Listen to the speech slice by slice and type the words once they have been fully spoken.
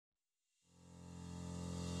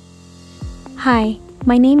Hi,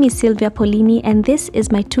 my name is Sylvia Polini, and this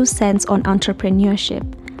is my 2 cents on entrepreneurship.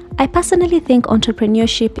 I personally think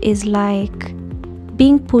entrepreneurship is like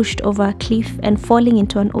being pushed over a cliff and falling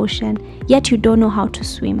into an ocean, yet you don't know how to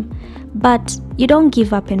swim. But you don't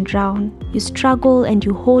give up and drown. You struggle and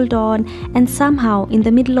you hold on, and somehow, in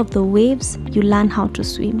the middle of the waves, you learn how to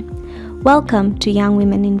swim. Welcome to Young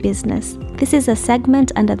Women in Business. This is a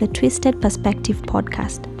segment under the Twisted Perspective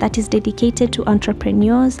podcast that is dedicated to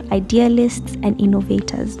entrepreneurs, idealists, and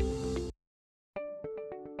innovators.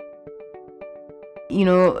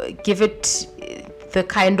 Give it the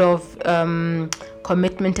kind of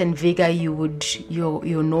commitment and vigor you would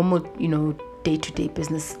your normal, day-to-day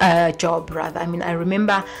business job rather. I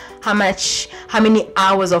remember how many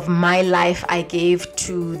hours of my life I gave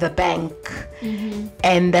to the bank,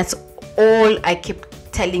 and that's all I kept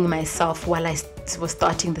telling myself while I was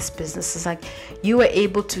starting this business. It's like, you were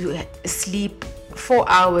able to sleep 4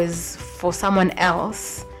 hours for someone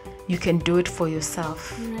else, you can do it for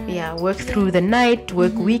yourself. Work through the night,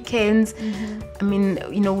 work weekends.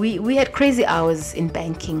 We had crazy hours in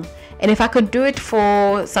banking, and if I could do it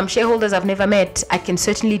for some shareholders I've never met, I can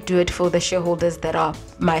certainly do it for the shareholders that are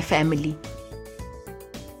my family.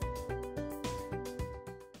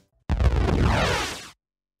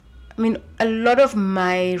 A lot of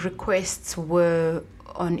my requests were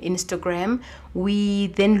on Instagram. We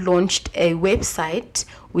then launched a website,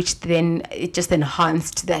 which then it just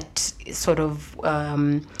enhanced that sort of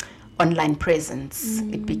online presence.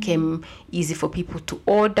 It became easy for people to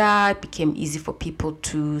order. It became easy for people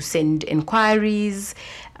to send inquiries,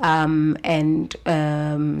 and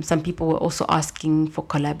some people were also asking for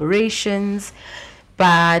collaborations.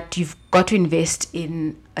 But you've got to invest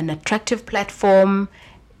in an attractive platform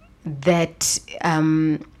that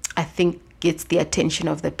I think gets the attention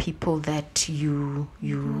of the people that you've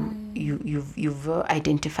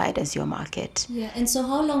identified as your market. Yeah, and so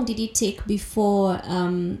how long did it take before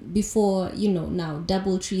now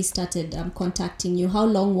DoubleTree started contacting you? How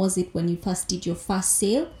long was it when you first did your first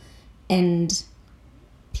sale, and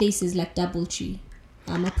places like DoubleTree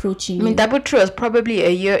approaching you? DoubleTree was probably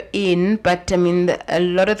a year in, but a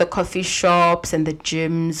lot of the coffee shops and the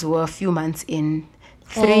gyms were a few months in.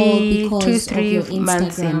 3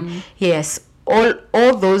 months in. Yes,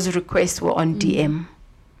 all those requests were on DM.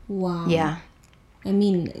 Wow. Yeah.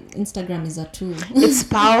 Instagram is a tool. It's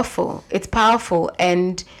powerful,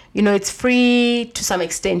 and it's free to some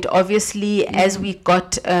extent. Obviously, as we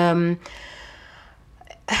got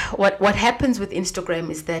what happens with Instagram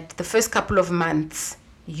is that the first couple of months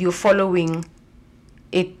you're following,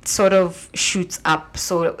 it sort of shoots up,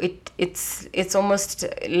 so it's almost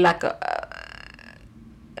like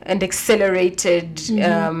an accelerated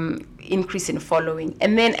increase in following,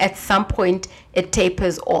 and then at some point it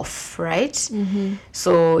tapers off, right?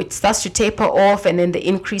 So it starts to taper off, and then the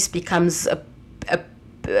increase becomes a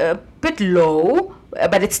bit low,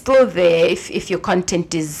 but it's still there if your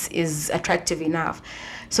content is attractive enough.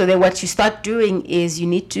 So then what you start doing is you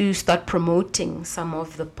need to start promoting some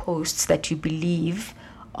of the posts that you believe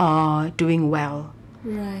are doing well.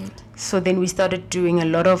 Right. So then we started doing a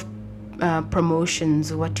lot of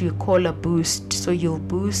promotions, what you call a boost. So you'll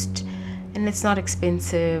boost, and it's not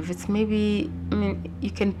expensive. It's maybe,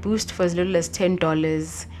 you can boost for as little as $10,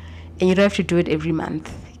 and you don't have to do it every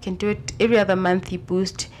month. You can do it every other month. You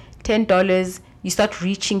boost $10. You start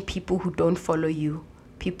reaching people who don't follow you,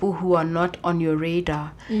 people who are not on your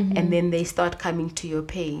radar, and then they start coming to your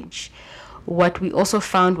page. What we also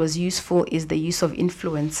found was useful is the use of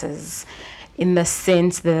influencers, in the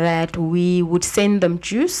sense that we would send them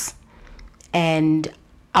juice, and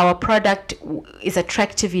our product is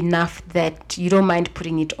attractive enough that you don't mind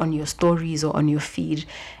putting it on your stories or on your feed,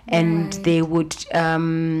 and they would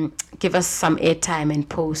give us some airtime and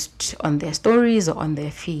post on their stories or on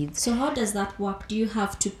their feeds. So how does that work? Do you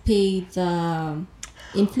have to pay the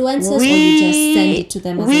influencers, or you just send it to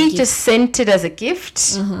them as a gift? We just sent it as a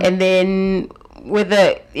gift, and then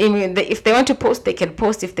if they want to post, they can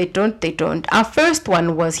post. If they don't, they don't. Our first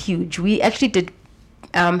one was huge. We actually did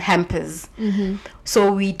hampers.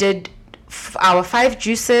 So we did our 5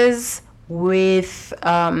 juices with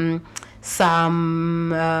some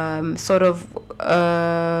sort of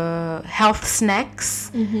health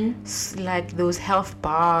snacks, like those health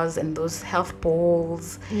bars and those health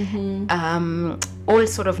balls, all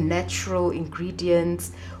sort of natural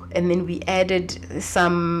ingredients. And then we added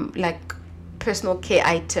some like personal care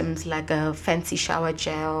items, like a fancy shower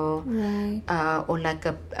gel, or like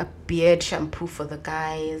a beard shampoo for the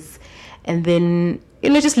guys. And then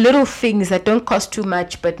just little things that don't cost too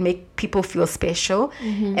much but make people feel special.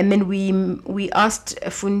 And then we asked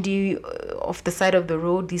Fundi off the side of the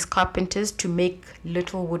road, these carpenters, to make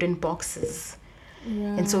little wooden boxes.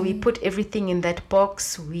 And so we put everything in that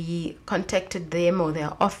box. We contacted them or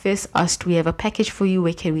their office, asked, we have a package for you,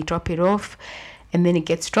 where can we drop it off? And then it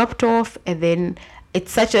gets dropped off, and then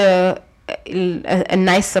it's such a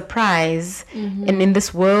nice surprise. And in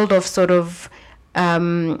this world of sort of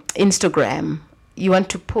Instagram, you want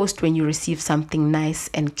to post when you receive something nice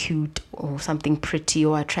and cute or something pretty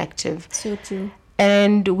or attractive. So true.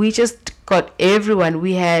 And we just got everyone.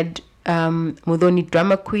 We had Mudhoni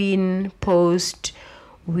Drama Queen post.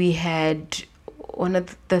 We had one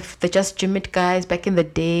of the Just Jimit guys back in the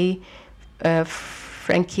day,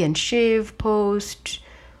 Frankie and Shiv post.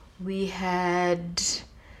 We had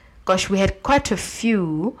quite a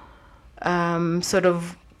few sort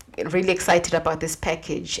of really excited about this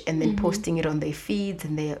package, and then posting it on their feeds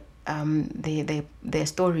and their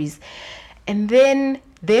stories. And then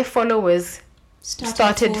their followers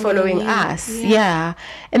started following us. Yeah.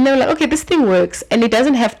 And they were like, okay, this thing works, and it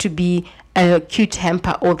doesn't have to be a cute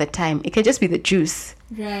hamper all the time. It can just be the juice.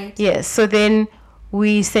 Right. Yes. So then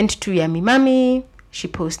we sent to Yummy Mummy, she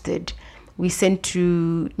posted. We sent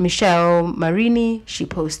to Michelle Marini, she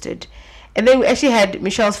posted. And then we actually had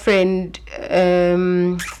Michelle's friend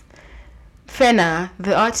Fena,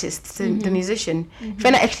 the artist, the musician.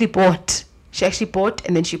 Fena actually bought. She actually bought,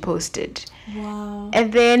 and then she posted. Wow.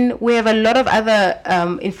 And then we have a lot of other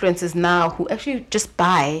influencers now who actually just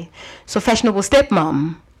buy. So Fashionable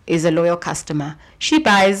Stepmom is a loyal customer. She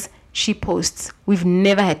buys, she posts. We've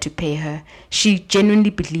never had to pay her. She genuinely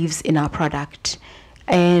believes in our product.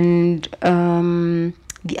 And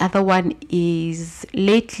the other one is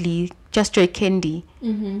lately Just Joy Candy.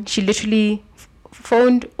 She literally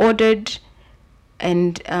phoned, ordered,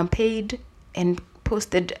 and paid, and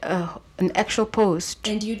posted an actual post.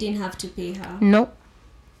 And you didn't have to pay her? No.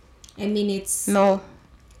 I mean, it's... No.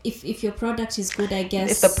 If your product is good, I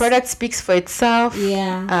guess... If the product speaks for itself,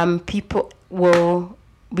 yeah, people will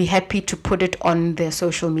be happy to put it on their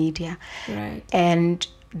social media. Right. And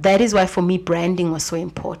that is why, for me, branding was so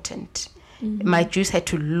important. My juice had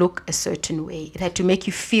to look a certain way. It had to make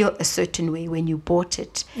you feel a certain way when you bought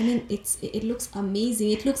it. I mean, it looks amazing.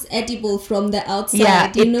 It looks edible from the outside,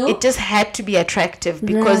 yeah, you know? It just had to be attractive,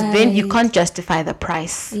 because then you can't justify the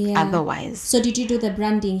price otherwise. So did you do the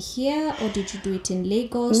branding here, or did you do it in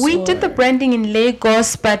Lagos? We did the branding in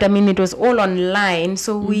Lagos, but I mean, it was all online.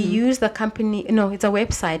 So we used the company, it's a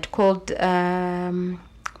website called...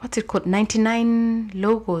 what's it called? 99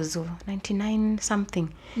 logos or 99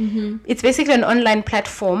 something. It's basically an online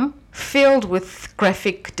platform filled with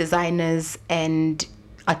graphic designers and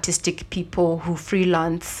artistic people who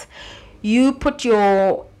freelance. You put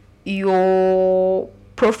your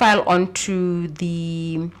profile onto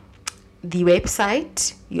the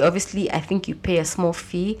website. You obviously, I think you pay a small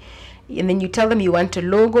fee. And then you tell them you want a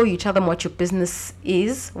logo, you tell them what your business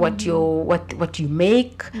is, what you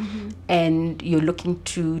make, and you're looking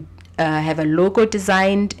to have a logo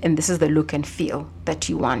designed, and this is the look and feel that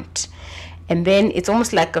you want. And then it's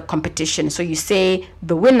almost like a competition. So you say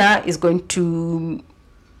the winner is going to...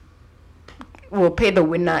 will pay the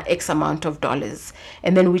winner X amount of dollars.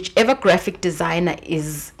 And then whichever graphic designer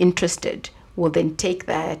is interested will then take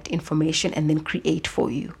that information and then create for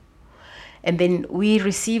you. And then we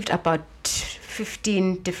received about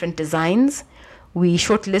 15 different designs. We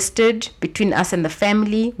shortlisted between us and the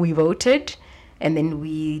family. We voted, and then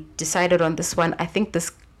we decided on this one. I think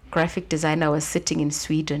this graphic designer was sitting in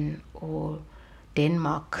Sweden or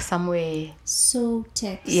Denmark, somewhere. So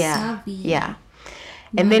tech savvy. Yeah.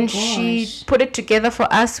 And then she put it together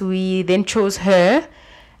for us. We then chose her,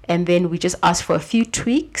 and then we just asked for a few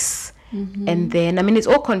tweaks. And then, I mean, it's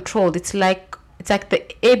all controlled. It's like the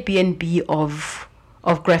Airbnb of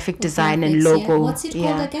graphic design and logo. Yeah. What's it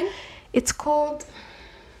called again? It's called...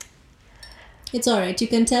 It's all right. You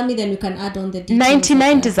can tell me, then you can add on the details.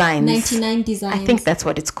 99 Designs. 99 Designs. I think that's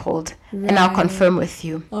what it's called. Right. And I'll confirm with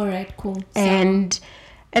you. All right, cool. And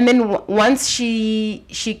then once she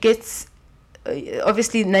gets...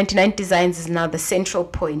 obviously, 99 Designs is now the central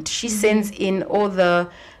point. She sends in all the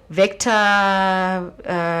vector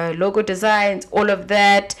logo designs, all of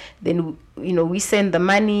that. Then we send the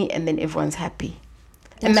money, and then everyone's happy.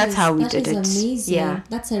 And that's how we did it. That is amazing. Yeah,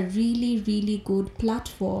 that's a really, really good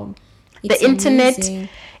platform. The internet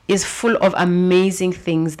is full of amazing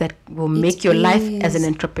things that will make your life as an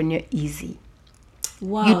entrepreneur easy.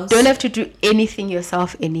 Wow. You don't have to do anything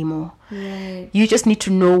yourself anymore. Right. You just need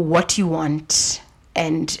to know what you want,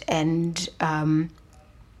 and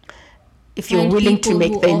if you're willing to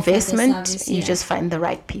make the investment, you just find the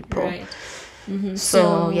right people. Right.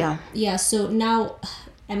 So yeah. So now,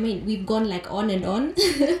 I mean, we've gone like on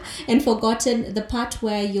and forgotten the part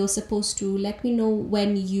where you're supposed to let me know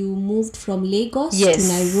when you moved from Lagos Yes.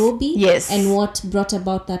 to Nairobi. Yes. And what brought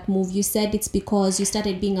about that move. You said it's because you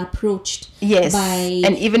started being approached Yes, by...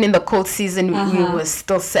 and even in the cold season, we Uh-huh. were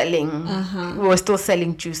still selling. Uh-huh. We were still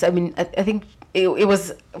selling juice. I mean, I think it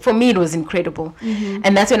was, for me, it was incredible. Mm-hmm.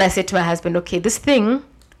 And that's when I said to my husband, okay, this thing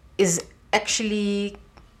is actually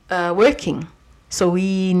working. So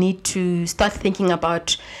we need to start thinking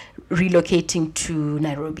about relocating to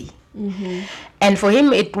Nairobi. Mm-hmm. And for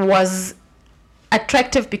him, it was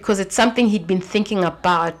attractive because it's something he'd been thinking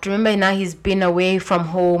about. Remember, now he's been away from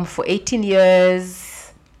home for 18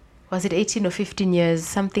 years. Was it 18 or 15 years?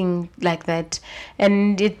 Something like that.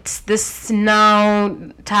 And it's this now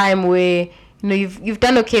time where, you've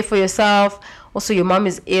done okay for yourself. Also, your mom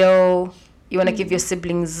is ill. You want to give your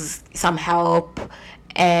siblings some help.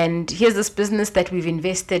 And here's this business that we've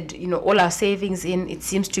invested, all our savings in. It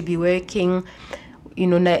seems to be working.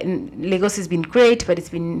 Lagos has been great, but it's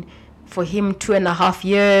been, for him, 2.5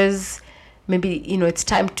 years. Maybe, it's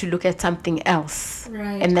time to look at something else.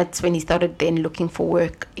 Right. And that's when he started then looking for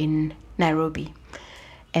work in Nairobi.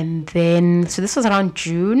 And then, so this was around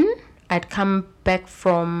June. I'd come back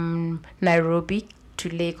from Nairobi to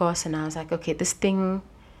Lagos, and I was like, okay, this thing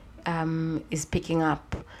is picking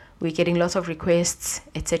up. We're getting lots of requests,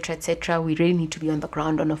 etc., etc. We really need to be on the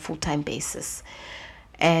ground on a full-time basis.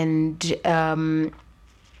 And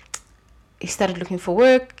he started looking for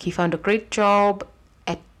work. He found a great job.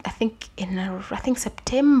 I think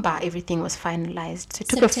September everything was finalized. So it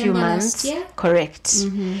took a few September months. last year? Correct.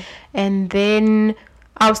 Mm-hmm. And then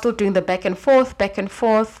I was still doing the back and forth.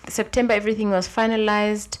 September everything was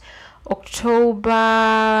finalized.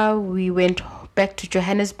 October we went back to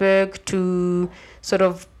Johannesburg to sort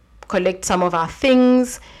of collect some of our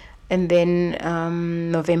things, and then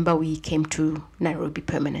November we came to Nairobi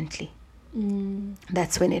permanently.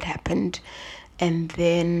 That's when it happened. And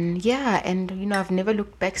then I've never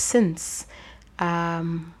looked back since.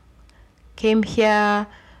 Came here,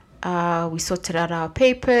 we sorted out our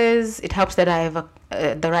papers. It helps that I have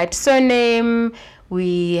the right surname.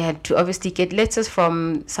 We had to obviously get letters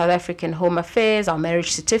from South African Home Affairs, our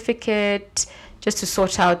marriage certificate, just to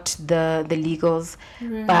sort out the legals.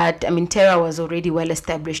 Right. But I mean, Terra was already well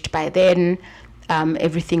established by then.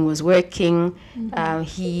 Everything was working.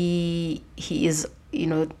 He is,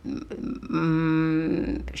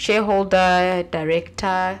 shareholder,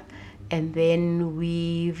 director, and then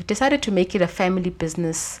we've decided to make it a family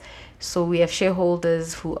business. So we have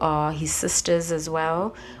shareholders who are his sisters as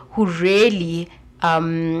well, who really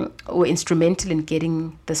were instrumental in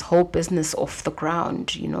getting this whole business off the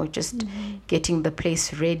ground, just getting the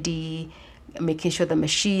place ready, making sure the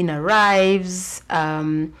machine arrives,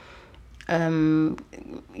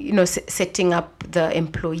 setting up the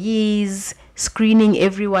employees, screening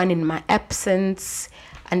everyone in my absence,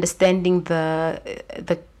 understanding the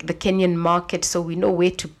Kenyan market, so we know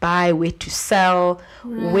where to buy, where to sell,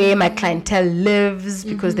 where my clientele lives,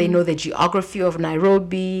 because they know the geography of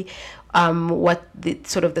Nairobi, what the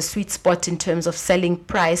sort of the sweet spot in terms of selling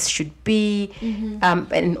price should be,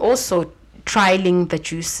 and also trialing the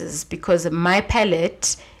juices, because my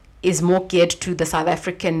palate is more geared to the South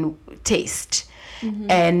African taste.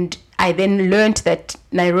 And I then learned that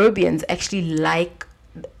Nairobians actually like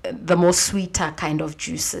the more sweeter kind of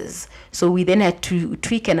juices. So we then had to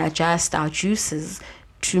tweak and adjust our juices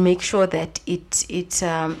to make sure that it's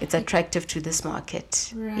attractive to this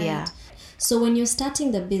market. Right. Yeah. So when you're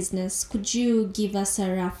starting the business, could you give us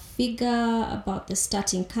a rough figure about the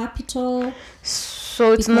starting capital?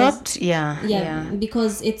 So it's not,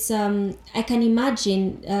 because it's I can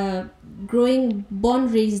imagine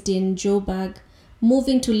born, raised in Joburg,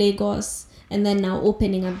 moving to Lagos, and then now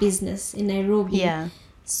opening a business in Nairobi. Yeah.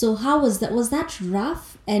 So how was that? Was that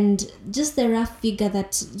rough? And just the rough figure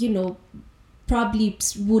that, probably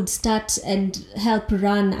would start and help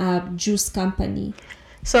run a juice company.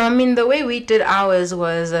 So, I mean, the way we did ours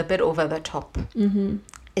was a bit over the top.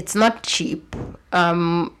 It's not cheap.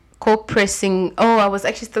 Cold pressing. Oh, I was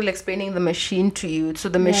actually still explaining the machine to you. So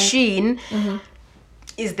the machine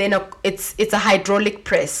is then it's a hydraulic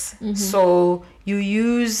press. So you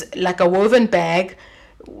use like a woven bag,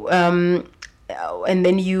 and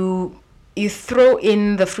then you throw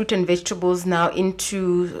in the fruit and vegetables now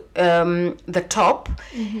into the top,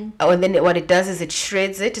 and then what it does is it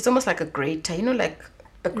shreds it. It's almost like a grater, like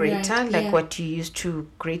a grater, what you use to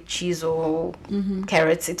grate cheese or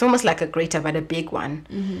carrots. It's almost like a grater, but a big one.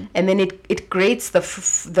 And then it grates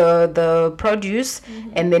the produce,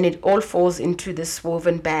 and then it all falls into this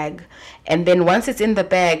woven bag. And then once it's in the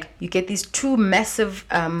bag, you get these two massive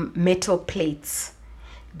metal plates.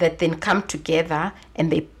 that then come together,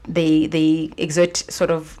 and they exert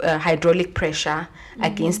sort of hydraulic pressure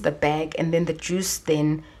against the bag, and then the juice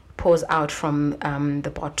then pours out from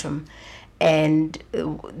the bottom. And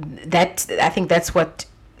that, I think that's what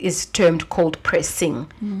is termed cold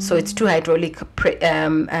pressing. So it's two hydraulic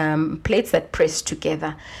plates that press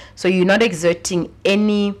together. So you're not exerting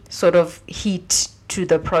any sort of heat to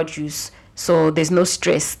the produce. So there's no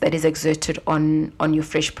stress that is exerted on your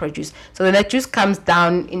fresh produce. So when that juice comes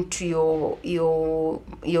down into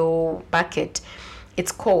your bucket,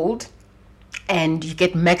 it's cold, and you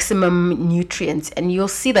get maximum nutrients, and you'll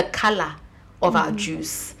see the color of our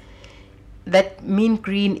juice. That mint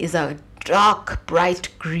green is a dark, bright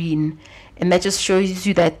green, and that just shows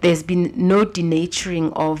you that there's been no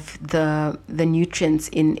denaturing of the nutrients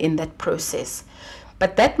in that process.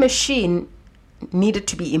 But that machine needed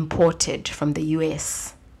to be imported from the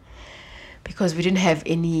US because we didn't have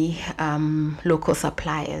any local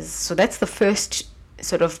suppliers. So that's the first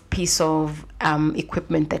sort of piece of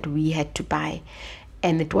equipment that we had to buy,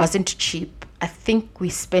 and it wasn't cheap. I think we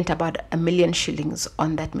spent about 1 million shillings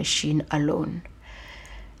on that machine alone.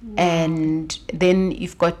 Wow. And then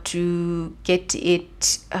you've got to get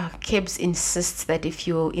it. KEBS insists that if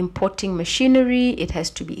you're importing machinery, it has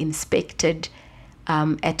to be inspected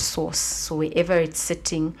at source. So wherever it's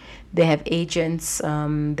sitting, they have agents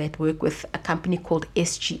that work with a company called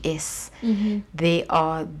SGS. They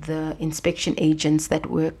are the inspection agents that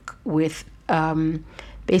work with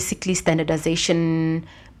basically standardization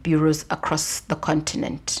bureaus across the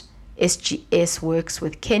continent. SGS works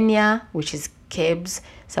with Kenya, which is KEBS,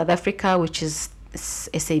 South Africa, which is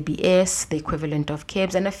SABS, the equivalent of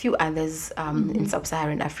KEBS, and a few others in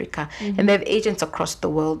sub-Saharan Africa. And they have agents across the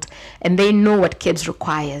world, and they know what KEBS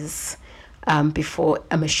requires before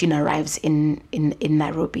a machine arrives in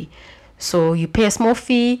Nairobi. So you pay a small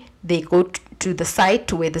fee, they go to the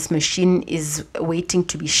site where this machine is waiting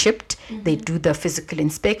to be shipped, they do the physical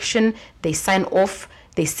inspection, they sign off,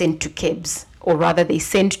 they send to KEBS, or rather they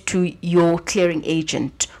send to your clearing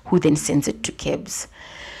agent, who then sends it to KEBS.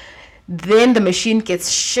 Then the machine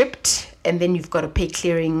gets shipped, and then you've got to pay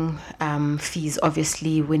clearing fees,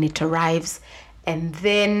 obviously, when it arrives. And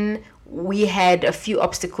then we had a few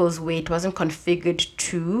obstacles where it wasn't configured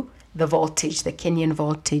to the voltage, the Kenyan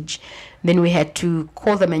voltage. Then we had to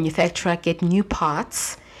call the manufacturer, get new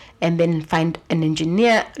parts, and then find an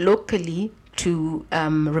engineer locally to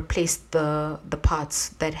replace the parts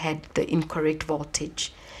that had the incorrect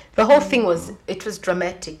voltage. The whole thing was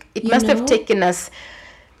dramatic. It must have taken us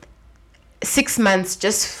 6 months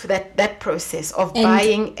just for that process of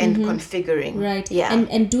buying and configuring. Right. Yeah.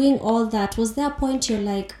 And doing all that, was there a point you're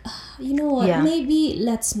like, you know what, maybe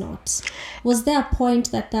let's not? Was there a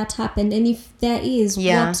point that happened? And if there is,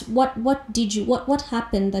 what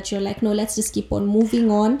happened that you're like, no, let's just keep on moving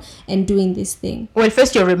on and doing this thing? Well,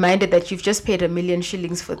 first you're reminded that you've just paid 1 million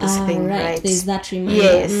shillings for this thing, right? There's that reminder.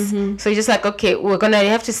 Yes. So you're just like, okay, we're going to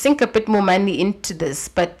have to sink a bit more money into this.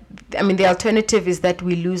 But, I mean, the alternative is that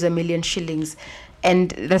we lose 1 million shillings. And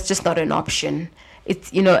that's just not an option.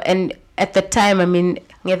 It's, and at the time, I mean,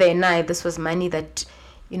 Ngede and I, this was money that,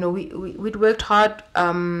 we'd worked hard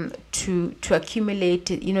to accumulate.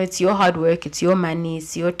 It's your hard work, it's your money,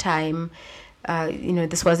 it's your time.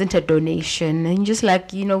 This wasn't a donation. And just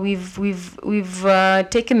like, we've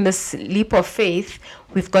taken this leap of faith,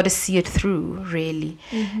 we've got to see it through, really.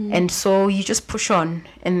 And so you just push on,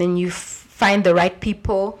 and then you find the right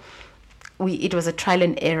people. It was a trial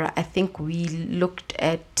and error. I think we looked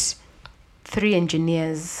at 3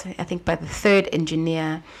 engineers. I think by the 3rd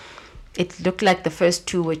engineer, it looked like the first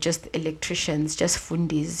 2 were just electricians, just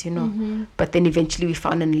fundis, But then eventually we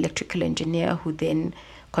found an electrical engineer who then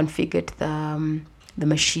configured the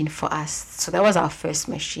machine for us. So that was our first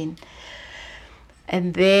machine.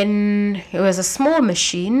 And then it was a small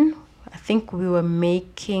machine. I think we were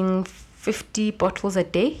making 50 bottles a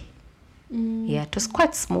day. Yeah, it was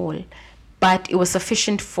quite small, but it was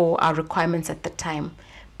sufficient for our requirements at the time.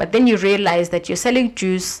 But then you realize that you're selling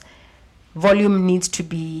juice, volume needs to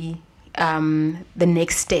be the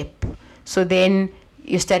next step. So then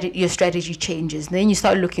your strategy changes. Then you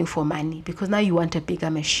start looking for money, because now you want a bigger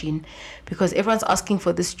machine, because everyone's asking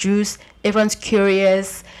for this juice, everyone's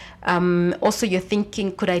curious. Also, you're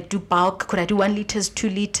thinking, could I do bulk? Could I do 1 liters, 2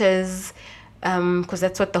 liters? Because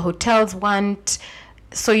that's what the hotels want.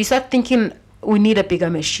 So you start thinking, we need a bigger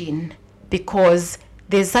machine, because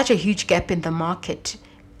there's such a huge gap in the market.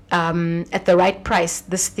 At the right price,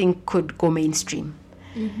 this thing could go mainstream.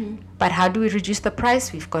 But how do we reduce the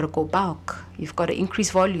price? We've got to go bulk. You've got to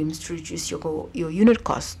increase volumes to reduce your unit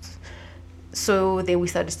costs. So then we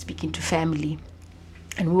started speaking to family.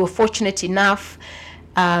 And we were fortunate enough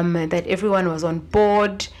that everyone was on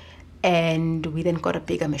board, and we then got a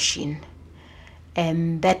bigger machine.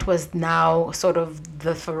 And that was now sort of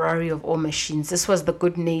the Ferrari of all machines. This was the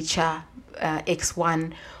Good Nature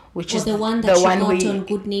X1, which is the one that on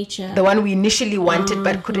Good Nature. The one we initially wanted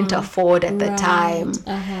but couldn't afford at the time.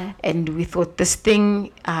 And we thought this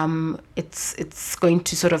thing, it's going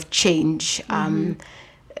to sort of change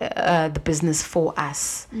the business for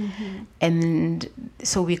us. And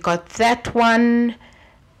so we got that one.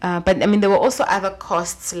 But I mean, there were also other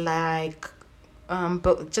costs like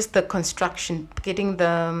but just the construction, getting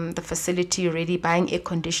the facility ready, buying air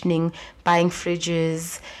conditioning, buying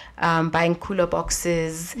fridges, buying cooler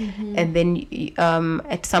boxes. And then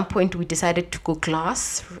at some point we decided to go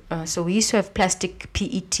glass. So we used to have plastic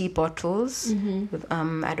PET bottles. With,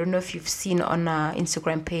 I don't know if you've seen on our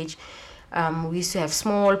Instagram page. We used to have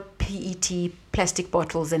small PET plastic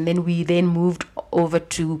bottles, and then we moved over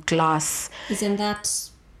to glass. Isn't that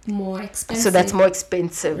more expensive? So that's more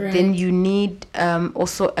expensive. Right. Then you need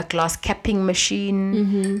also a glass capping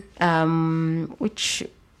machine, which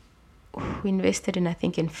we invested in, I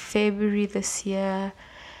think, in February this year.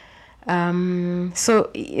 So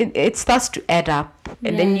it starts to add up,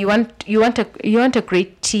 and then you want a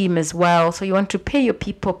great team as well. So you want to pay your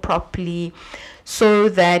people properly, so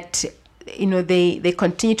that they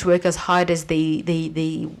continue to work as hard as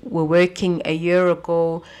they were working a year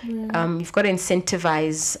ago. You've got to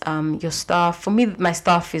incentivize your staff. For me, my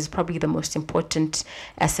staff is probably the most important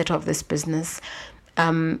asset of this business.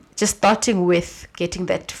 Just starting with getting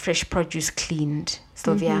that fresh produce cleaned,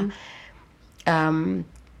 Sylvia.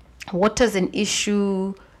 Water's an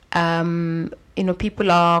issue.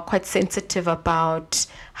 People are quite sensitive about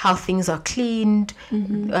how things are cleaned,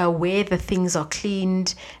 where the things are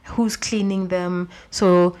cleaned, who's cleaning them.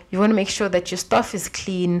 So you want to make sure that your stuff is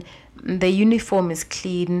clean, the uniform is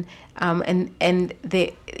clean, and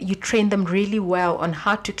you train them really well on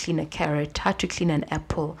how to clean a carrot, how to clean an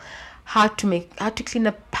apple, how to clean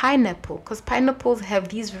a pineapple, because pineapples have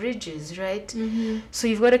these ridges, right? So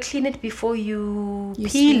you've got to clean it before you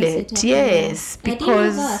peel it. Yes,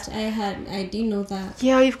 because I didn't know that.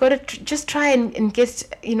 Yeah, you've got to just try and get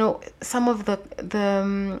some of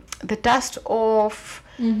the dust off.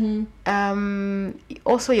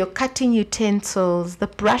 Also your cutting utensils, the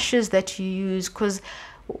brushes that you use, because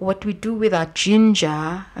what we do with our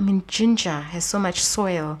ginger, ginger has so much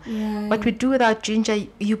soil. What we do with our ginger,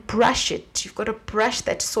 you brush it. You've got to brush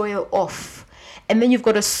that soil off. And then you've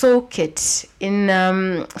got to soak it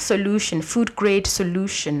in solution, food grade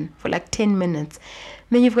solution, for like 10 minutes.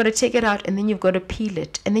 And then you've got to take it out, and then you've got to peel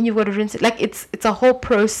it, and then you've got to rinse it. Like it's a whole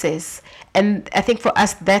process. And I think for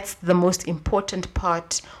us, that's the most important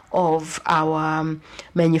part of our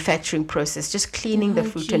manufacturing process, just cleaning the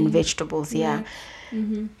fruit and vegetables.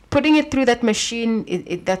 Putting it through that machine,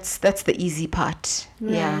 that's the easy part.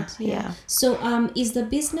 Right, yeah. So is the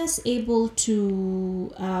business able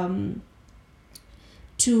to are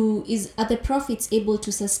the profits able to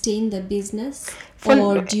sustain the business,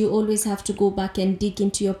 or do you always have to go back and dig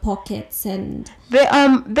into your pockets? And there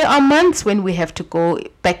are months when we have to go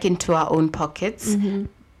back into our own pockets,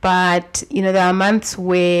 but there are months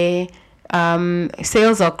where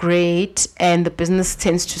sales are great and the business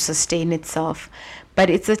tends to sustain itself. But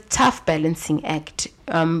it's a tough balancing act,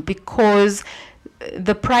 because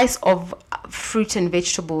the price of fruit and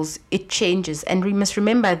vegetables, it changes, and we must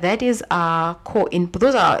remember that is our core input.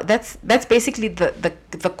 That's basically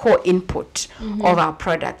the core input of our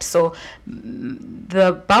product. So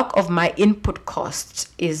the bulk of my input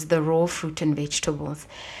cost is the raw fruit and vegetables,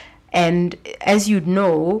 and as you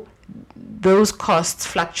know, those costs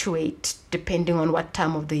fluctuate depending on what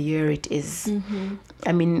time of the year it is.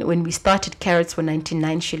 When we started, carrots were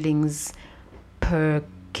 99 shillings per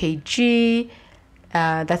kg.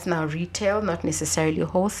 That's now retail, not necessarily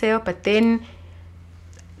wholesale. But then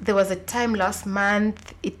there was a time last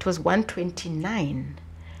month it was 129,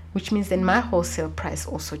 which means then my wholesale price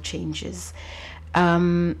also changes.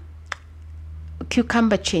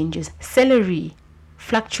 Cucumber changes. Celery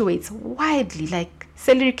fluctuates widely. Like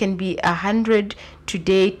celery can be 100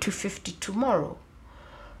 today, 250 tomorrow.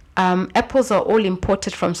 Apples are all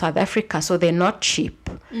imported from South Africa, so they're not cheap.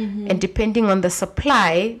 And depending on the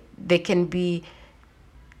supply, they can be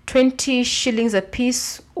 20 shillings a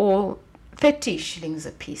piece or 30 shillings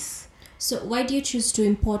a piece. So why do you choose to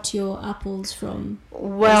import your apples from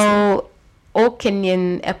Well, all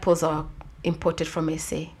Kenyan apples are imported from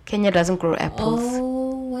SA. Kenya doesn't grow apples.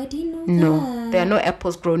 Oh, I didn't know that. No, there are no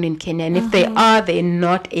apples grown in Kenya. And if they are, they're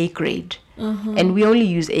not A grade. and we only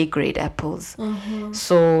use A-grade apples.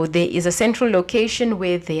 So there is a central location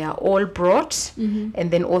where they are all brought,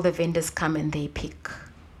 and then all the vendors come and they pick.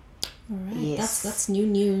 All right. Yes. That's new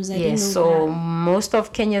news. I didn't know so that. Most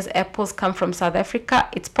of Kenya's apples come from South Africa.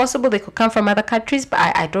 It's possible they could come from other countries, but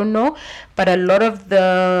I don't know. But a lot of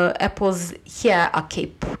the apples here are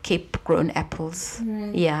Cape grown apples.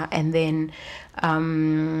 Right. Yeah, and then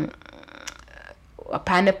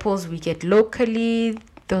pineapples we get locally.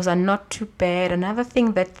 Those are not too bad. Another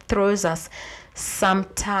thing that throws us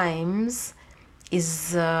sometimes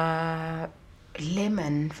is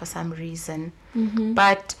lemon for some reason.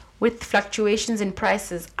 But with fluctuations in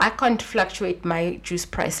prices, I can't fluctuate my juice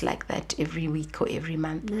price like that every week or every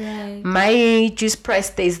month. Right. My juice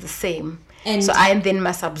price stays the same. And so I then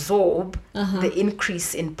must absorb the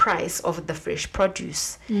increase in price of the fresh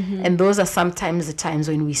produce. And those are sometimes the times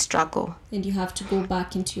when we struggle. And you have to go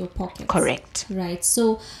back into your pockets. Correct. Right.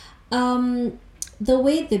 So the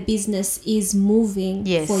way the business is moving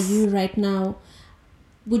for you right now,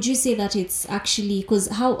 would you say that it's actually, because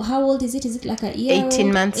how old is it? Is it like a year?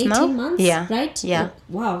 18 months 18 now. Months, yeah. Right? Yeah. Oh,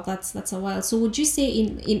 wow, that's a while. So would you say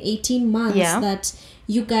in 18 months that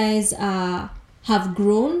you guys have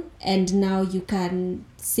grown and now you can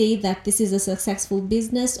say that this is a successful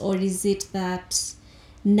business, or is it that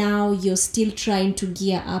now you're still trying to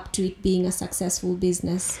gear up to it being a successful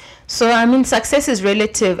business? So, I mean, success is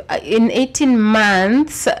relative. In 18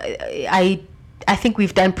 months, I think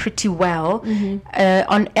we've done pretty well.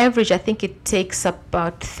 On average, I think it takes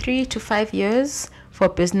about 3 to 5 years for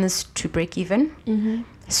business to break even.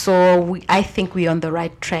 So I think we're on the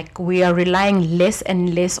right track. We are relying less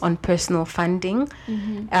and less on personal funding.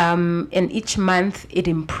 And each month it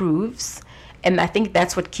improves. And I think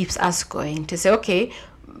that's what keeps us going, to say, okay,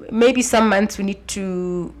 maybe some months we need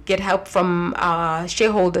to get help from our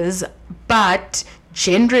shareholders, but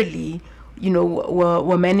generally,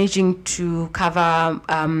 we're managing to cover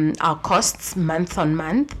our costs month on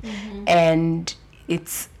month, and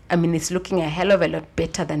it's looking a hell of a lot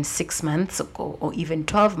better than 6 months ago or even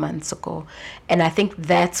 12 months ago, and I think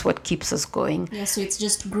that's what keeps us going. Yeah, so it's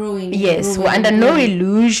just growing. Yes, we're under no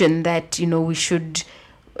illusion that we should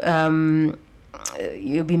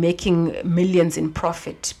you'll be making millions in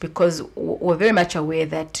profit, because we're very much aware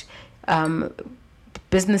that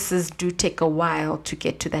businesses do take a while to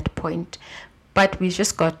get to that point, but we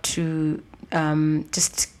just got to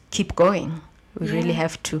just keep going. We really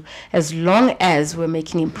have to. As long as we're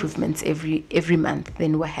making improvements every month,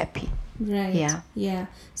 then we're happy. Right. Yeah.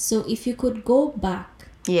 So if you could go back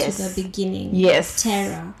to the beginning,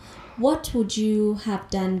 Terra, what would you have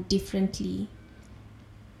done differently?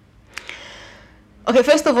 Okay,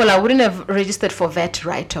 first of all, I wouldn't have registered for VAT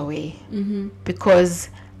right away, because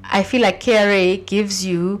I feel like KRA gives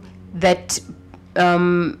you that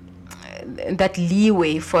that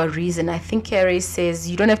leeway for a reason. I think KRA says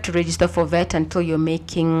you don't have to register for VAT until you're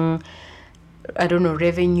making, I don't know,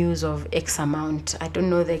 revenues of X amount. I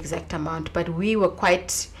don't know the exact amount, but we were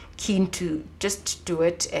quite keen to just do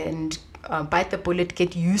it and bite the bullet,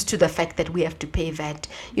 get used to the fact that we have to pay VAT,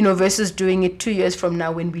 versus doing it 2 years from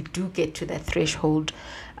now when we do get to that threshold,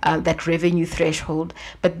 that revenue threshold.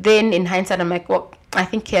 But then in hindsight, I'm like, well, I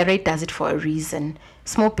think KRA does it for a reason.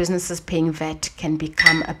 Small businesses paying VAT can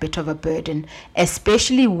become a bit of a burden,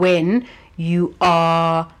 especially when you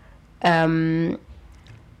are supplying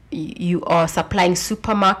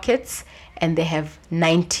supermarkets and they have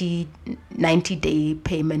 90-day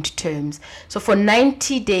payment terms. So for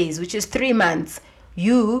 90 days, which is 3 months,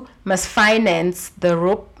 you must finance the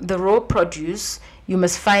raw produce, you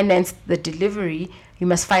must finance the delivery, you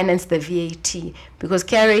must finance the VAT, because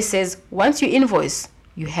KRA says once you invoice,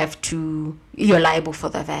 you're liable for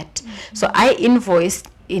the VAT. So I invoiced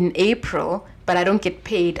in April, but I don't get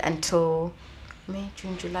paid until May,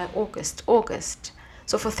 June, July, August.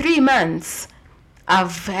 So for 3 months,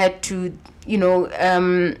 I've had to,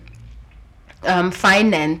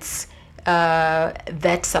 finance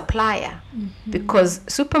that supplier, because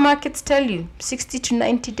supermarkets tell you 60 to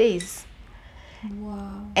 90 days.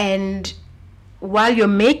 Wow. And while you're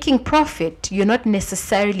making profit, you're not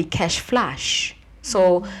necessarily cash flush.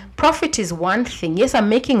 So profit is one thing. Yes, I'm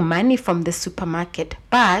making money from the supermarket,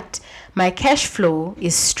 but my cash flow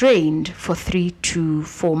is strained for 3 to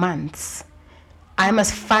 4 months. I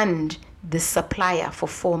must fund the supplier for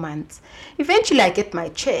 4 months. Eventually I get my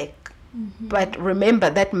check, but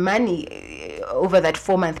remember that money over that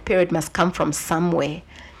 4-month period must come from somewhere.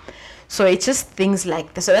 So it's just things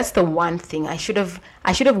like that. So that's the one thing. I should have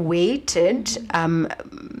waited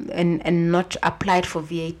and not applied for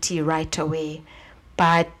VAT right away.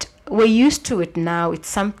 But we're used to it now. It's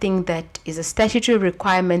something that is a statutory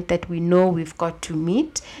requirement that we know we've got to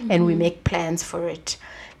meet, and we make plans for it.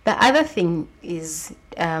 The other thing is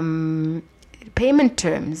payment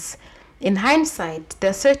terms. In hindsight,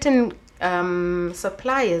 there are certain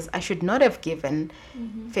suppliers I should not have given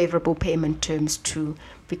favorable payment terms to,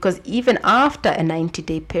 because even after a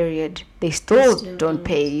 90-day period, they still don't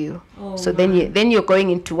pay you. So then you're going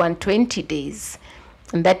into 120 days,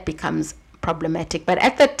 and that becomes problematic. But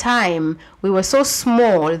at the time, we were so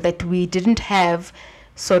small that we didn't have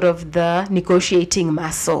sort of the negotiating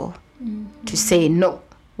muscle to say no.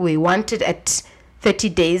 We wanted at 30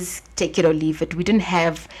 days, take it or leave it. We didn't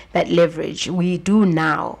have that leverage. We do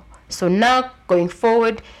now. So now, going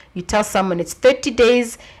forward, you tell someone it's 30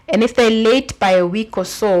 days, and if they're late by a week or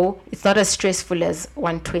so, it's not as stressful as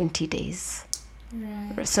 120 days.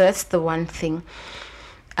 Right. So that's the one thing.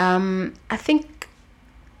 I think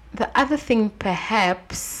the other thing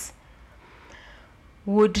perhaps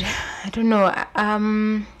would, I don't know,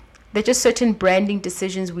 there are just certain branding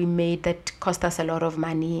decisions we made that cost us a lot of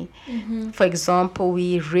money. For example,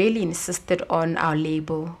 we really insisted on our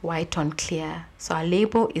label, white on clear. So our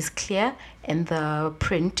label is clear and the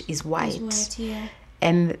print is white.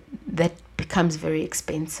 And that becomes very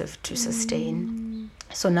expensive to sustain.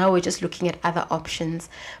 So now we're just looking at other options.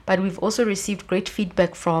 But we've also received great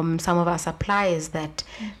feedback from some of our suppliers that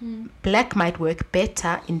black might work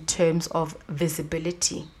better in terms of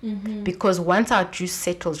visibility. Because once our juice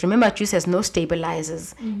settles, remember our juice has no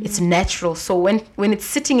stabilizers. It's natural. So when it's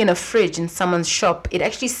sitting in a fridge in someone's shop, it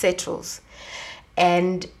actually settles.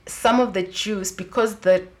 And some of the juice, because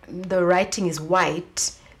the writing is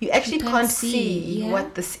white, you actually can't see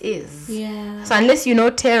what this is. So unless you know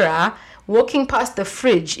Terra, walking past the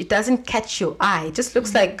fridge, it doesn't catch your eye. It just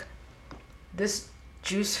looks like this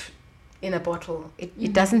juice in a bottle.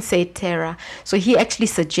 It doesn't say Terra. So he actually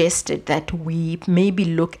suggested that we maybe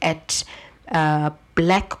look at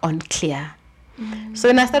black on clear. So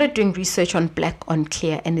then I started doing research on black on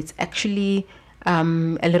clear, and it's actually a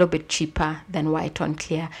little bit cheaper than white on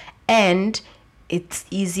clear. And it's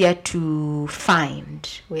easier to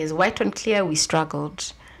find. Whereas white on clear, we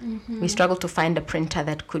struggled. We struggled to find a printer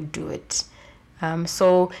that could do it.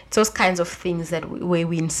 So it's those kinds of things that where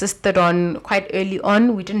we insisted on quite early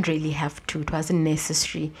on. We didn't really have to. It wasn't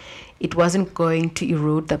necessary. It wasn't going to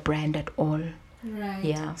erode the brand at all. Right.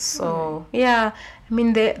 Yeah. So, yeah. I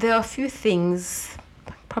mean, there are a few things.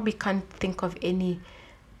 I probably can't think of any,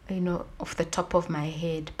 off the top of my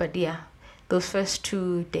head. But, yeah, those first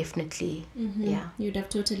two definitely, yeah. You'd have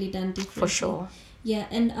totally done differently. For sure. Yeah,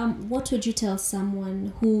 and what would you tell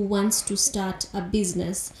someone who wants to start a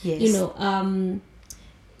business? Yes.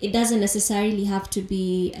 It doesn't necessarily have to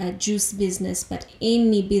be a juice business, but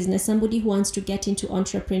any business, somebody who wants to get into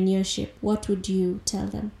entrepreneurship, what would you tell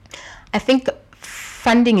them? I think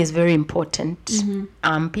funding is very important.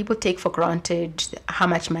 People take for granted how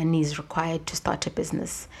much money is required to start a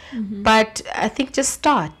business. But I think just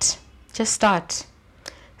start. Just start.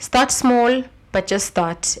 Start small, but just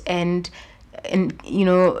start. And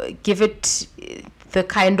give it the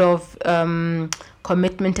kind of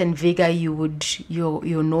commitment and vigor you would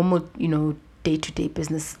your normal day-to-day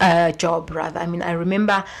business job rather. I mean, I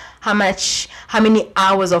remember how many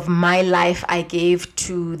hours of my life I gave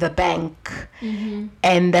to the bank,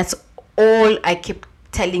 and that's all I kept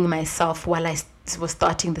telling myself while I was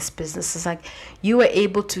starting this business. It's like, you were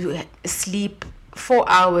able to sleep 4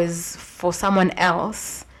 hours for someone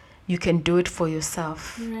else, you can do it for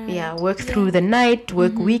yourself. Right. Yeah, work through the night,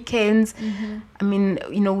 work weekends. I mean,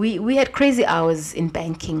 we had crazy hours in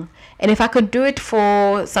banking. And if I could do it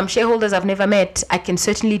for some shareholders I've never met, I can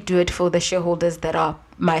certainly do it for the shareholders that are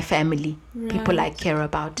my family, people I care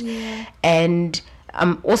about. Yeah. And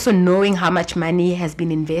also knowing how much money has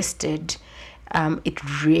been invested,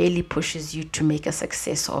 it really pushes you to make a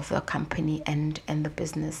success of the company and the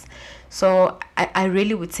business. So I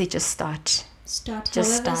really would say just start.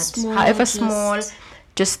 However small,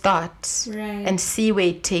 just start. Right. And see where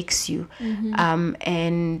it takes you.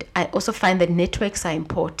 And I also find that networks are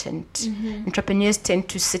important. Entrepreneurs tend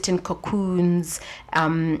to sit in cocoons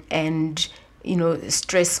and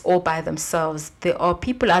stress all by themselves. There are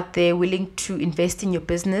people out there willing to invest in your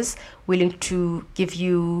business, willing to give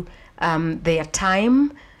you their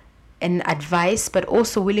time and advice, but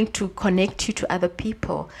also willing to connect you to other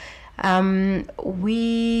people.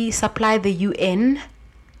 We supply the UN,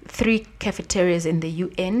 3 cafeterias in the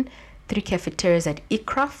UN, 3 cafeterias at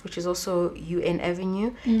ICRAF, which is also UN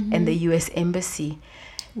Avenue, and the US Embassy.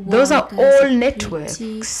 Wow, those are all networks.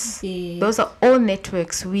 Those are all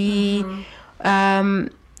networks. We, the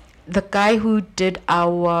guy who did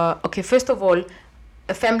first of all,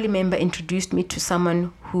 a family member introduced me to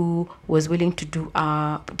someone who was willing to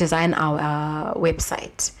design our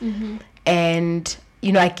website. And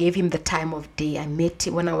I gave him the time of day. I met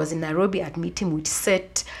him when I was in Nairobi. I'd meet him, we'd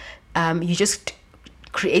sit. You just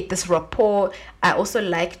create this rapport. I also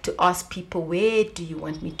like to ask people, where do you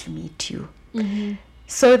want me to meet you?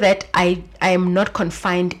 So that I am not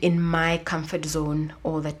confined in my comfort zone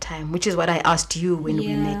all the time, which is what I asked you when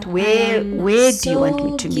we met. Where do you want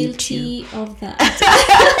me to meet you? Of that.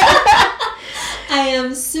 I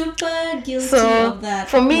am super guilty of that.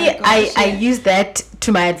 For me, I use that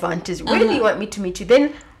to my advantage. Where do you want me to meet you?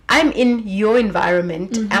 Then I'm in your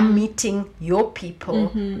environment. I'm meeting your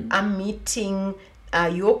people. I'm meeting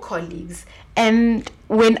your colleagues. And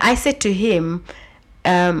when I said to him,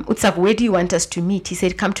 Utsav, where do you want us to meet? He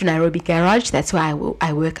said, come to Nairobi Garage. That's where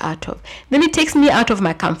I work out of. Then it takes me out of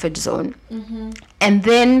my comfort zone. And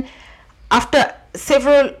then after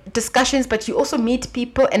several discussions, but you also meet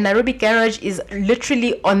people, and Nairobi Garage is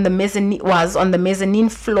literally on the mezzanine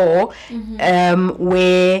floor,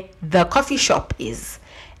 where the coffee shop is.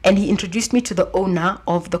 And he introduced me to the owner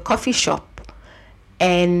of the coffee shop,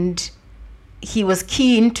 and he was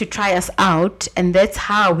keen to try us out, and that's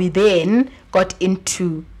how we then got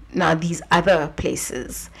into now these other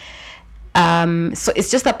places. So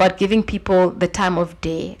it's just about giving people the time of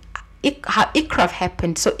day. How ICRAF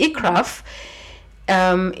happened. So ICRAF,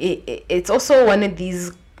 it's also one of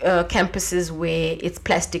these campuses where it's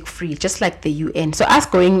plastic free, just like the UN. So us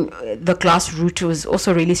going the glass route was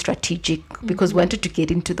also really strategic, because we wanted to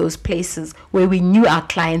get into those places where we knew our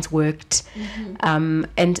clients worked. And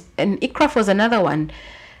ICRAF was another one.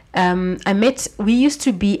 We used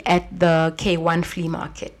to be at the K1 flea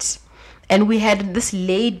market, and we had this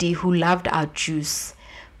lady who loved our juice,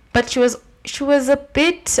 but she was a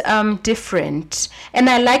bit different, and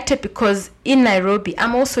I liked it because in Nairobi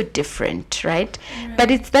I'm also different, right?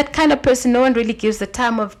 But it's that kind of person, no one really gives the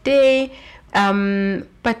time of day,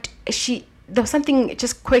 but there was something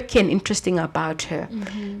just quirky and interesting about her.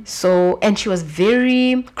 So, and she was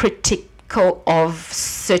very critical of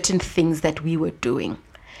certain things that we were doing.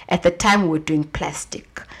 At the time, we were doing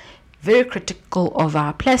plastic. Very critical of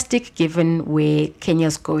our plastic, given where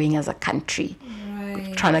Kenya's going as a country.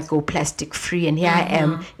 Trying to go plastic free, and here I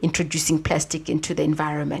am introducing plastic into the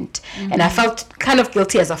environment. And I felt kind of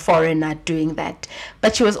guilty as a foreigner doing that.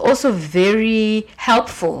 But she was also very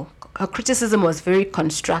helpful. Her criticism was very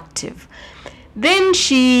constructive. Then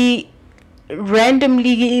she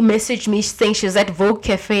randomly messaged me saying she was at Vogue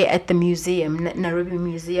Cafe at the museum, Nairobi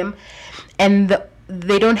Museum, and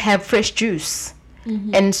they don't have fresh juice.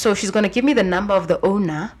 And so she's going to give me the number of the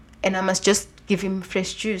owner, and I must just give him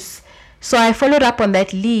fresh juice. So I followed up on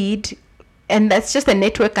that lead, and that's just a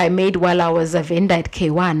network I made while I was a vendor at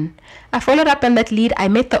K1. I followed up on that lead. I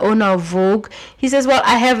met the owner of Vogue. He says, well,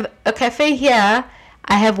 I have a cafe here.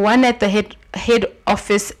 I have one at the head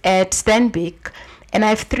office at Stanbic, and I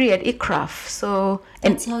have 3 at ICRAF. So,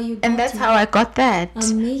 that's how I got that.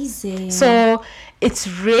 Amazing. So it's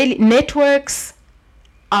really, networks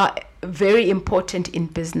are very important in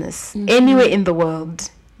business, anywhere in the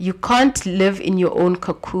world. You can't live in your own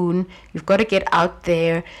cocoon. You've got to get out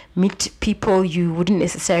there, meet people you wouldn't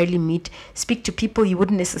necessarily meet, speak to people you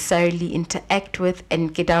wouldn't necessarily interact with,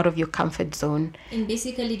 and get out of your comfort zone. And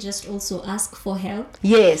basically just also ask for help.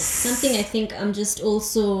 Yes. Something I think I'm just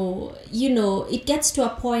also, it gets to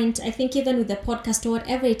a point, I think even with the podcast or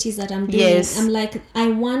whatever it is that I'm doing, I'm like, I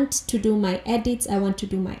want to do my edits, I want to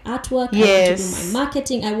do my artwork, I want to do my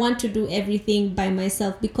marketing, I want to do everything by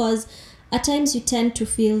myself, because at times you tend to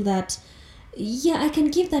feel that, I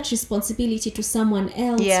can give that responsibility to someone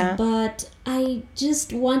else, but I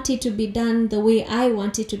just want it to be done the way I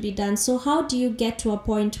want it to be done. So how do you get to a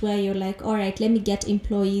point where you're like, all right, let me get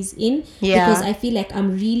employees in? Because I feel like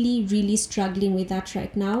I'm really, really struggling with that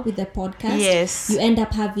right now with the podcast. Yes. You end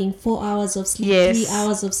up having 4 hours of sleep, 3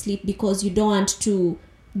 hours of sleep, because you don't want to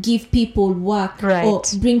give people work or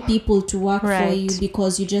bring people to work for you,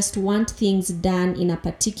 because you just want things done in a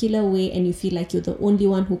particular way and you feel like you're the only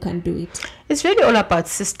one who can do it. It's really all about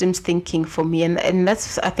systems thinking for me, and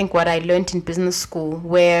that's, I think, what I learned in business school,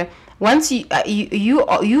 where once you are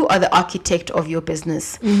the architect of your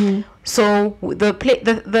business. So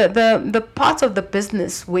the parts of the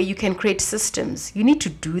business where you can create systems, you need to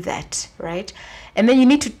do that, right? And then you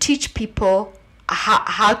need to teach people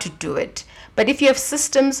how to do it. But if you have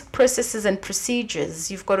systems, processes, and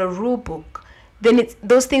procedures, you've got a rule book, then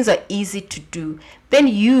those things are easy to do. Then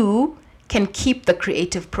you can keep the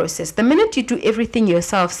creative process. The minute you do everything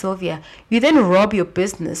yourself, Sylvia, you then rob your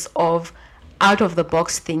business of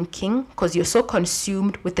out-of-the-box thinking, because you're so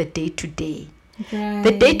consumed with the day-to-day. Right.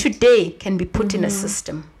 The day-to-day can be put in a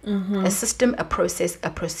system. A system, a process, a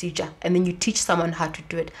procedure, and then you teach someone how to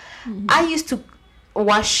do it. I used to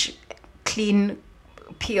wash, clean,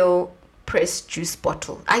 peel, press juice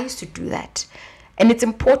bottle. I used to do that. And it's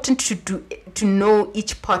important to know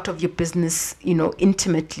each part of your business,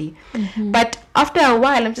 intimately. But after a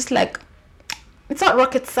while, I'm just like, it's not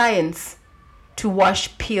rocket science to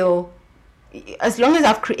wash, peel. As long as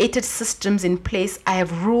I've created systems in place, I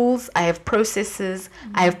have rules, I have processes,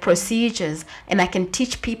 I have procedures, and I can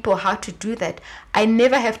teach people how to do that. I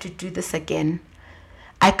never have to do this again.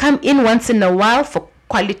 I come in once in a while for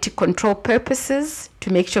quality control purposes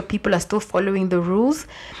to make sure people are still following the rules.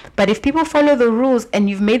 But if people follow the rules and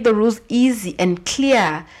you've made the rules easy and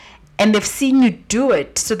clear and they've seen you do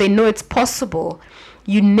it so they know it's possible,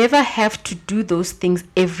 you never have to do those things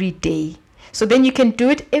every day. So then you can do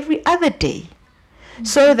it every other day.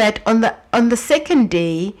 So that on the second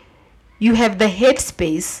day, you have the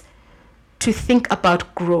headspace to think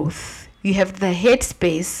about growth. You have the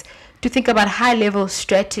headspace to think about high-level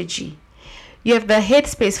strategy. You have the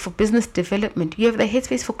headspace for business development. You have the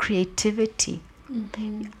headspace for creativity.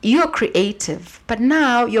 You're creative, but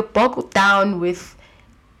now you're bogged down with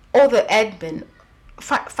all the admin,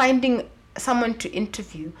 finding someone to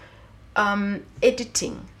interview,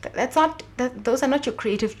 editing. Those are not your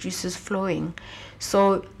creative juices flowing.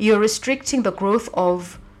 So you're restricting the growth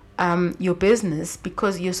of your business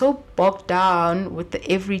because you're so bogged down with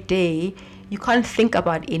the everyday, you can't think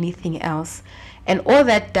about anything else. And all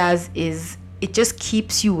that does is it just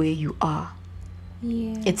keeps you where you are.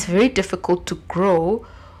 Yeah. It's very difficult to grow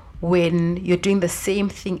when you're doing the same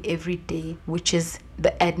thing every day, which is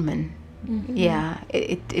the admin. Yeah,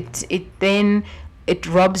 it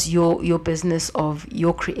robs your business of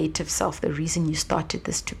your creative self, the reason you started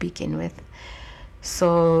this to begin with.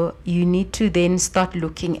 So you need to then start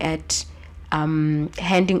looking at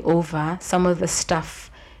handing over some of the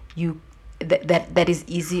stuff that is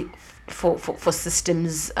easy for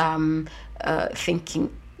systems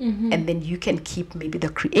thinking. And then you can keep maybe the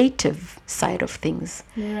creative side of things.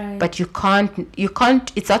 Right. But you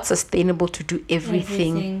can't, it's not sustainable to do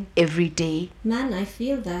everything every day. Man, I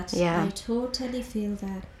feel that. Yeah. I totally feel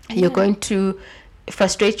that. You're going to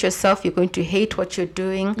frustrate yourself. You're going to hate what you're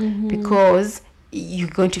doing because you're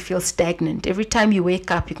going to feel stagnant. Every time you wake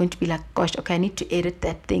up, you're going to be like, gosh, okay, I need to edit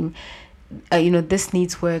that thing. This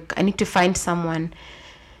needs work. I need to find someone.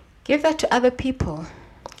 Give that to other people.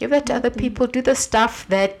 Give that to other people. Do the stuff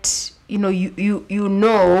that you know you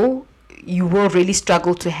will really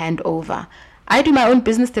struggle to hand over. I do my own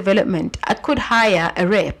business development. I could hire a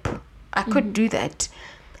rep. I could do that.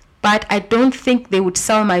 But I don't think they would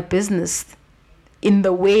sell my business in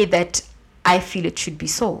the way that I feel it should be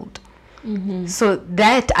sold. So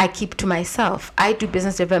that I keep to myself. I do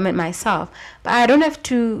business development myself. But I don't have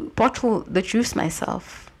to bottle the juice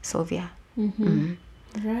myself, Sylvia. Right.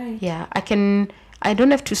 Yeah, I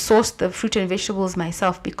don't have to source the fruit and vegetables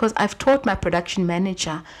myself because I've taught my production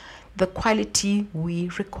manager the quality we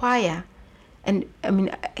require. And I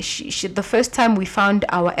mean, the first time we found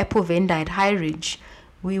our apple vendor at High Ridge,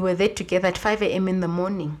 we were there together at 5 a.m. in the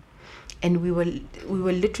morning. And we were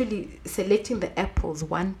literally selecting the apples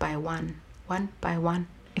one by one.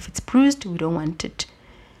 If it's bruised, we don't want it.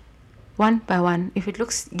 One by one. If it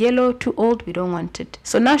looks yellow, too old, we don't want it.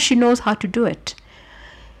 So now she knows how to do it.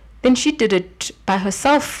 Then she did it by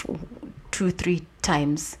herself 2-3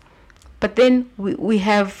 times. But then we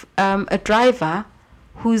have a driver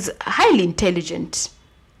who's highly intelligent,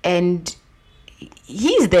 and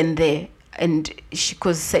he's then there, and she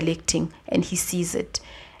goes selecting, and he sees it.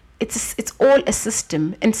 It's all a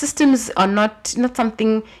system, and systems are not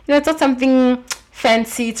something, it's not something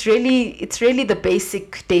fancy. It's really the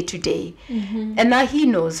basic day to day. And now he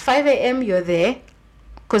knows 5 a.m. you're there,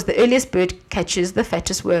 because the earliest bird catches the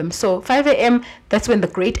fattest worm. So 5 a.m., that's when the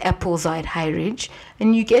great apples are at High Ridge.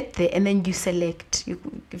 And you get there and then you select.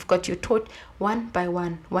 You've got your tot one by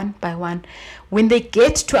one. When they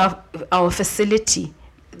get to our facility,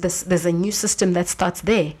 there's a new system that starts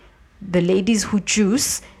there. The ladies who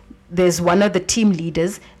juice, there's one of the team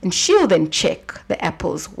leaders, and she'll then check the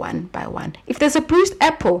apples one by one. If there's a bruised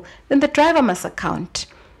apple, then the driver must account.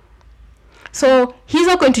 So he's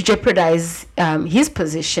not going to jeopardize his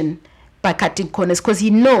position by cutting corners, because he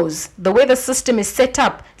knows the way the system is set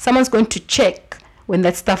up, someone's going to check when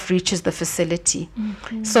that stuff reaches the facility.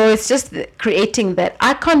 So it's just creating that.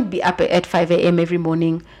 I can't be up at 5 a.m. every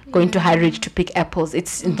morning going to High Ridge to pick apples.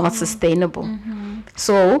 It's not sustainable.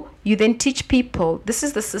 So you then teach people, this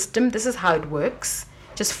is the system, this is how it works.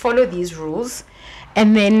 Just follow these rules.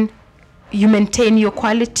 And then you maintain your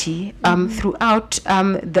quality throughout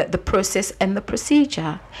the process and the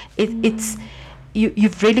procedure. It's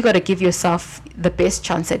you've really got to give yourself the best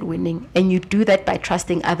chance at winning, and you do that by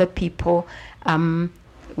trusting other people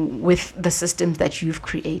with the systems that you've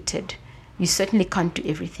created. You certainly can't do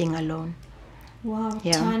everything alone. Wow,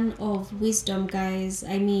 ton of wisdom, guys.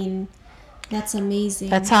 I mean, that's amazing.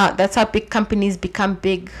 That's how big companies become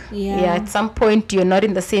big. Yeah, at some point you're not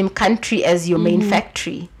in the same country as your main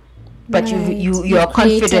factory, but you are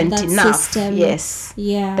confident enough system. Yes,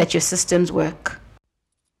 that your systems work.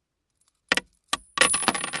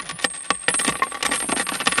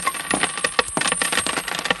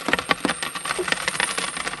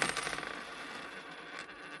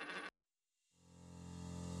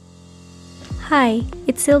 Hi,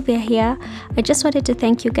 it's Sylvia here. I just wanted to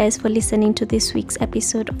thank you guys for listening to this week's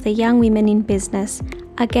episode of the Young Women in Business.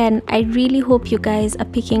 Again, I really hope you guys are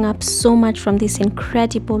picking up so much from these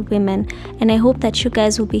incredible women, and I hope that you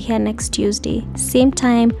guys will be here next Tuesday, same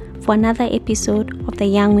time, for another episode of the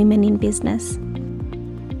Young Women in Business.